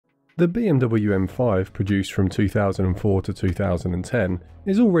The BMW M5, produced from 2004 to 2010,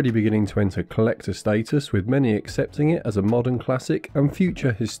 is already beginning to enter collector status, with many accepting it as a modern classic and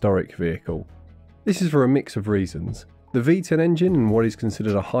future historic vehicle. This is for a mix of reasons. The V10 engine, in what is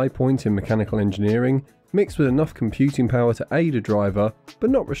considered a high point in mechanical engineering, mixed with enough computing power to aid a driver, but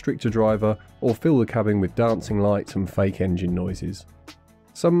not restrict a driver or fill the cabin with dancing lights and fake engine noises.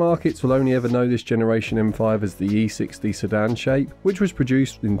 Some markets will only ever know this generation M5 as the E60 sedan shape, which was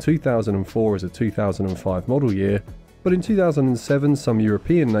produced in 2004 as a 2005 model year, but in 2007 some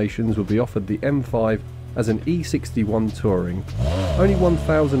European nations will be offered the M5 as an E61 Touring. Only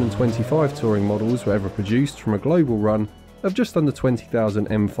 1,025 Touring models were ever produced from a global run of just under 20,000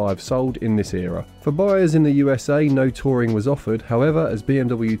 M5 sold in this era. For buyers in the USA, no Touring was offered, however, as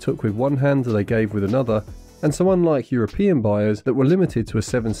BMW took with one hand they gave with another, and so unlike European buyers that were limited to a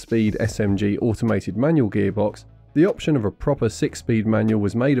 7-speed SMG automated manual gearbox, the option of a proper 6-speed manual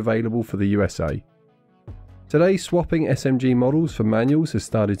was made available for the USA. Today, swapping SMG models for manuals has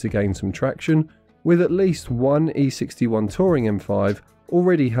started to gain some traction, with at least one E61 Touring M5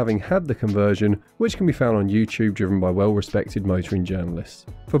 already having had the conversion, which can be found on YouTube, driven by well-respected motoring journalists.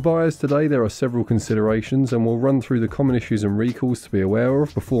 For buyers today, there are several considerations, and we'll run through the common issues and recalls to be aware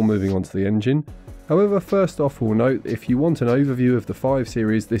of before moving on to the engine. However, first off, we'll note that if you want an overview of the 5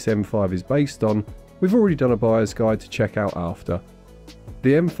 Series this M5 is based on, we've already done a buyer's guide to check out after.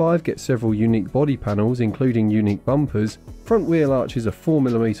 The M5 gets several unique body panels, including unique bumpers. Front wheel arches are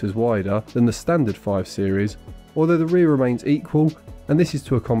 4mm wider than the standard 5 Series, although the rear remains equal, and this is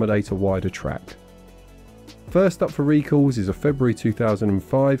to accommodate a wider track. First up for recalls is a February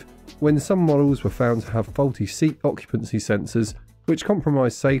 2005, when some models were found to have faulty seat occupancy sensors, which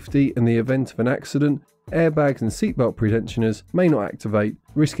compromise safety. In the event of an accident, airbags and seatbelt pretensioners may not activate,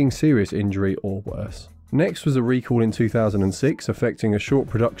 risking serious injury or worse. Next was a recall in 2006 affecting a short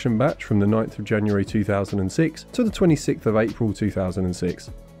production batch from the 9th of January 2006 to the 26th of April 2006.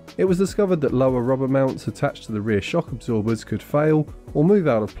 It was discovered that lower rubber mounts attached to the rear shock absorbers could fail or move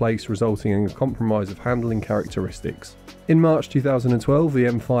out of place, resulting in a compromise of handling characteristics. In March 2012, the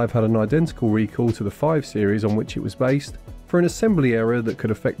M5 had an identical recall to the 5 Series on which it was based, for an assembly error that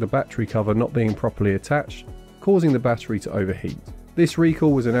could affect the battery cover not being properly attached, causing the battery to overheat. This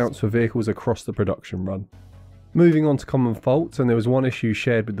recall was announced for vehicles across the production run. Moving on to common faults, and there was one issue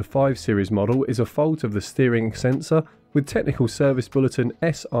shared with the 5 Series model, is a fault of the steering sensor with technical service bulletin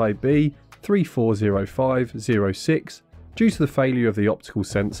SIB 340506 due to the failure of the optical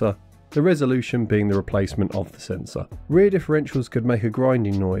sensor, the resolution being the replacement of the sensor. Rear differentials could make a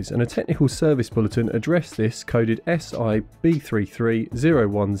grinding noise, and a technical service bulletin addressed this, coded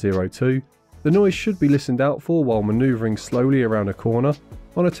SIB330102. The noise should be listened out for while manoeuvring slowly around a corner.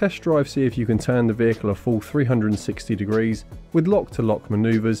 On a test drive, see if you can turn the vehicle a full 360 degrees with lock-to-lock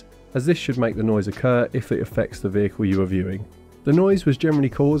manoeuvres, as this should make the noise occur if it affects the vehicle you are viewing. The noise was generally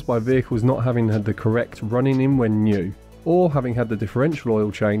caused by vehicles not having had the correct running in when new, or having had the differential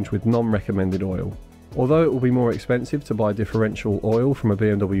oil change with non-recommended oil. Although it will be more expensive to buy differential oil from a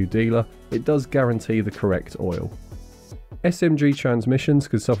BMW dealer, it does guarantee the correct oil. SMG transmissions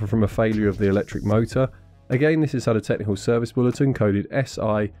could suffer from a failure of the electric motor. Again, this has had a technical service bulletin coded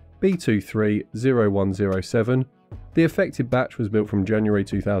SI B230107. The affected batch was built from January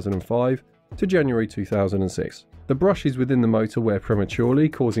 2005 to January 2006. The brushes within the motor wear prematurely,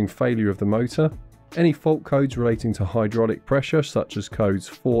 causing failure of the motor. Any fault codes relating to hydraulic pressure, such as codes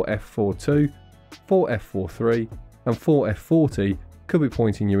 4F42, 4F43 and 4F40, could be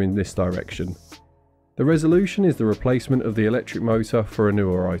pointing you in this direction. The resolution is the replacement of the electric motor for a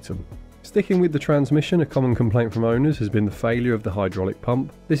newer item. Sticking with the transmission, a common complaint from owners has been the failure of the hydraulic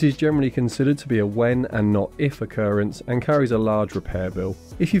pump. This is generally considered to be a when and not if occurrence, and carries a large repair bill.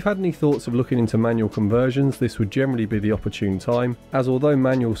 If you've had any thoughts of looking into manual conversions, this would generally be the opportune time, as although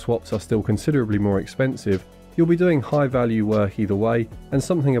manual swaps are still considerably more expensive, you'll be doing high value work either way, and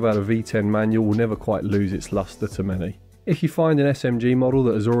something about a V10 manual will never quite lose its luster to many. If you find an SMG model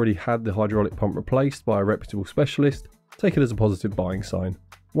that has already had the hydraulic pump replaced by a reputable specialist, take it as a positive buying sign.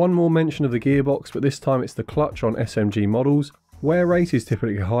 One more mention of the gearbox, but this time it's the clutch on SMG models. Wear rate is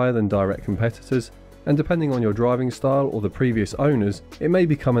typically higher than direct competitors, and depending on your driving style or the previous owners, it may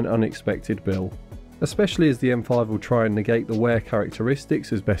become an unexpected bill. Especially as the M5 will try and negate the wear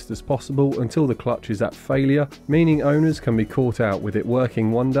characteristics as best as possible until the clutch is at failure, meaning owners can be caught out with it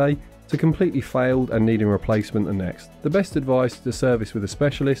working one day to completely failed and needing replacement the next. The best advice is to service with a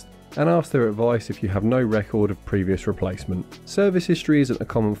specialist and ask their advice if you have no record of previous replacement. Service history isn't a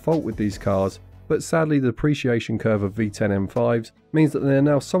common fault with these cars, but sadly the depreciation curve of V10 M5s means that there are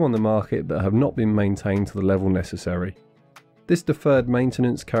now some on the market that have not been maintained to the level necessary. This deferred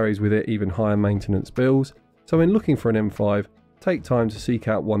maintenance carries with it even higher maintenance bills, so when looking for an M5, take time to seek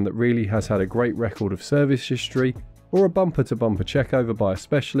out one that really has had a great record of service history, or a bumper-to-bumper checkover by a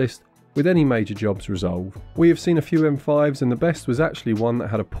specialist with any major jobs resolved. We have seen a few M5s, and the best was actually one that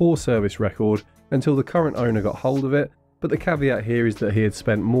had a poor service record until the current owner got hold of it, but the caveat here is that he had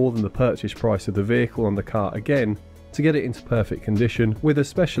spent more than the purchase price of the vehicle on the car again to get it into perfect condition with a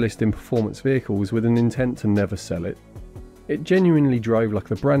specialist in performance vehicles with an intent to never sell it. It genuinely drove like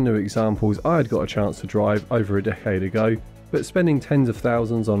the brand new examples I had got a chance to drive over a decade ago, but spending tens of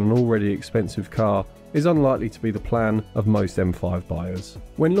thousands on an already expensive car is unlikely to be the plan of most M5 buyers.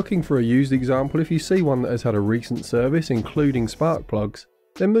 When looking for a used example, if you see one that has had a recent service including spark plugs,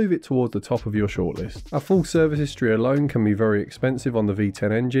 then move it toward the top of your shortlist. A full service history alone can be very expensive on the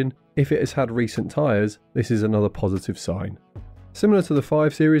V10 engine. If it has had recent tyres, this is another positive sign. Similar to the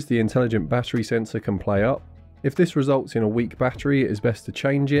 5 Series, the intelligent battery sensor can play up. If this results in a weak battery, it is best to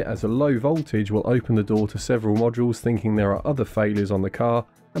change it, as a low voltage will open the door to several modules thinking there are other failures on the car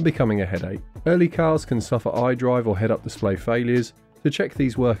and becoming a headache. Early cars can suffer iDrive or head-up display failures. To check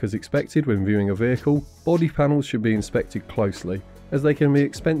these work as expected when viewing a vehicle, body panels should be inspected closely, as they can be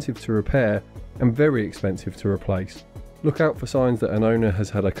expensive to repair and very expensive to replace. Look out for signs that an owner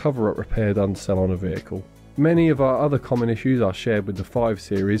has had a cover-up repair done to sell on a vehicle. Many of our other common issues are shared with the 5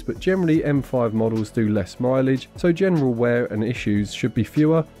 Series, but generally M5 models do less mileage, so general wear and issues should be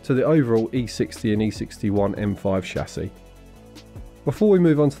fewer to the overall E60 and E61 M5 chassis. Before we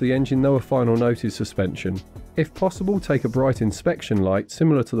move on to the engine though, a final note is suspension. If possible, take a bright inspection light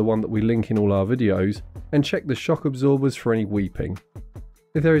similar to the one that we link in all our videos, and check the shock absorbers for any weeping.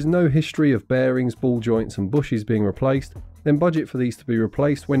 If there is no history of bearings, ball joints and bushes being replaced, then budget for these to be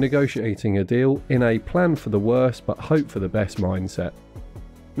replaced when negotiating a deal in a plan for the worst but hope for the best mindset.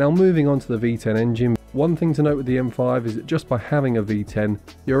 Now moving on to the V10 engine, one thing to note with the M5 is that just by having a V10,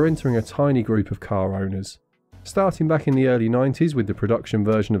 you're entering a tiny group of car owners. Starting back in the early 90s with the production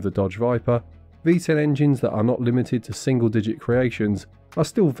version of the Dodge Viper, V10 engines that are not limited to single-digit creations are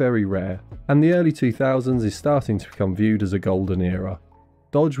still very rare, and the early 2000s is starting to become viewed as a golden era.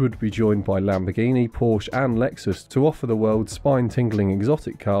 Dodge would be joined by Lamborghini, Porsche and Lexus to offer the world spine-tingling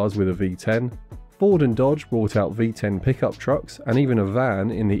exotic cars with a V10. Ford and Dodge brought out V10 pickup trucks and even a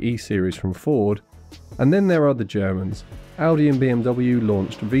van in the E-Series from Ford. And then there are the Germans. Audi and BMW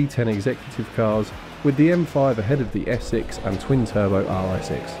launched V10 executive cars with the M5 ahead of the S6 and twin-turbo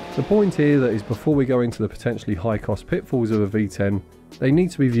RS6. The point here that is, before we go into the potentially high-cost pitfalls of a V10, they need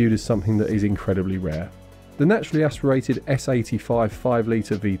to be viewed as something that is incredibly rare. The naturally aspirated S85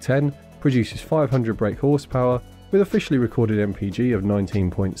 5-litre V10 produces 500 brake horsepower with officially recorded MPG of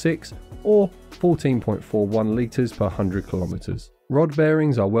 19.6 or 14.41 litres per 100 kilometres. Rod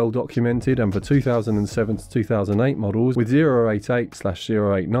bearings are well documented, and for 2007 to 2008 models with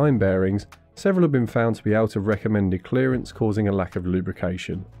 088/089 bearings, several have been found to be out of recommended clearance, causing a lack of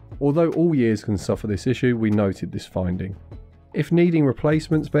lubrication. Although all years can suffer this issue, we noted this finding. If needing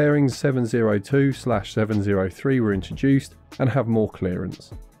replacements, bearings 702/703 were introduced and have more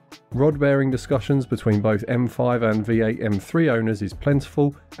clearance. Rod bearing discussions between both M5 and V8 M3 owners is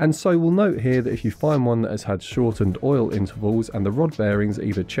plentiful, and so we'll note here that if you find one that has had shortened oil intervals and the rod bearings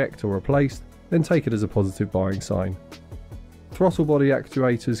either checked or replaced, then take it as a positive buying sign. Throttle body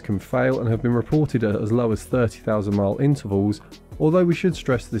actuators can fail and have been reported at as low as 30,000 mile intervals, although we should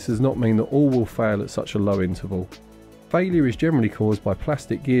stress this does not mean that all will fail at such a low interval. Failure is generally caused by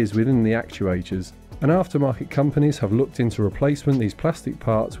plastic gears within the actuators, and aftermarket companies have looked into replacement these plastic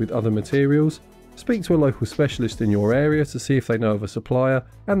parts with other materials. Speak to a local specialist in your area to see if they know of a supplier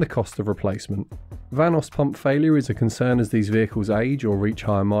and the cost of replacement. Vanos pump failure is a concern as these vehicles age or reach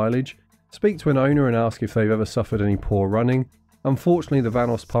higher mileage. Speak to an owner and ask if they've ever suffered any poor running. Unfortunately, the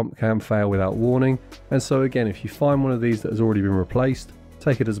Vanos pump can fail without warning, and so again, if you find one of these that has already been replaced,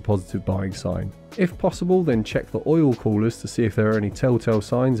 take it as a positive buying sign. If possible, then check the oil coolers to see if there are any telltale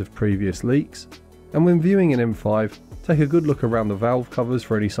signs of previous leaks. And when viewing an M5, take a good look around the valve covers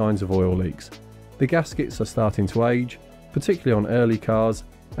for any signs of oil leaks. The gaskets are starting to age, particularly on early cars,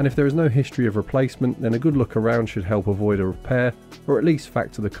 and if there is no history of replacement, then a good look around should help avoid a repair, or at least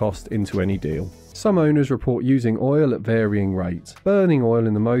factor the cost into any deal. Some owners report using oil at varying rates. Burning oil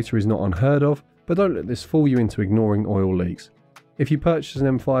in the motor is not unheard of, but don't let this fool you into ignoring oil leaks. If you purchase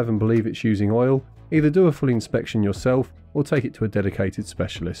an M5 and believe it's using oil, either do a full inspection yourself or take it to a dedicated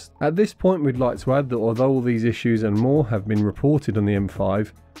specialist. At this point, we'd like to add that although all these issues and more have been reported on the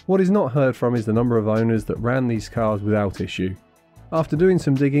M5, what is not heard from is the number of owners that ran these cars without issue. After doing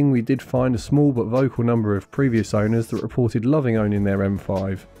some digging, we did find a small but vocal number of previous owners that reported loving owning their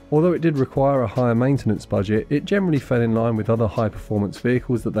M5. Although it did require a higher maintenance budget, it generally fell in line with other high performance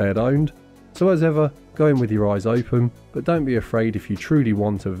vehicles that they had owned. So as ever, go in with your eyes open, but don't be afraid if you truly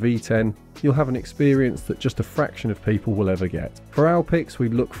want a V10, you'll have an experience that just a fraction of people will ever get. For our picks,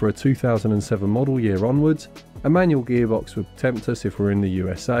 we'd look for a 2007 model year onwards. A manual gearbox would tempt us if we're in the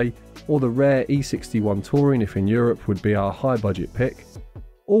USA, or the rare E61 Touring if in Europe would be our high budget pick.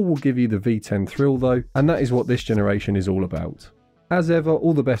 All will give you the V10 thrill though, and that is what this generation is all about. As ever,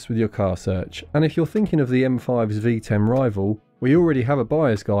 all the best with your car search, and if you're thinking of the M5's V10 rival, we already have a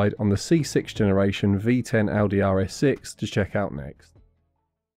buyer's guide on the C6 generation V10 Audi RS6 to check out next.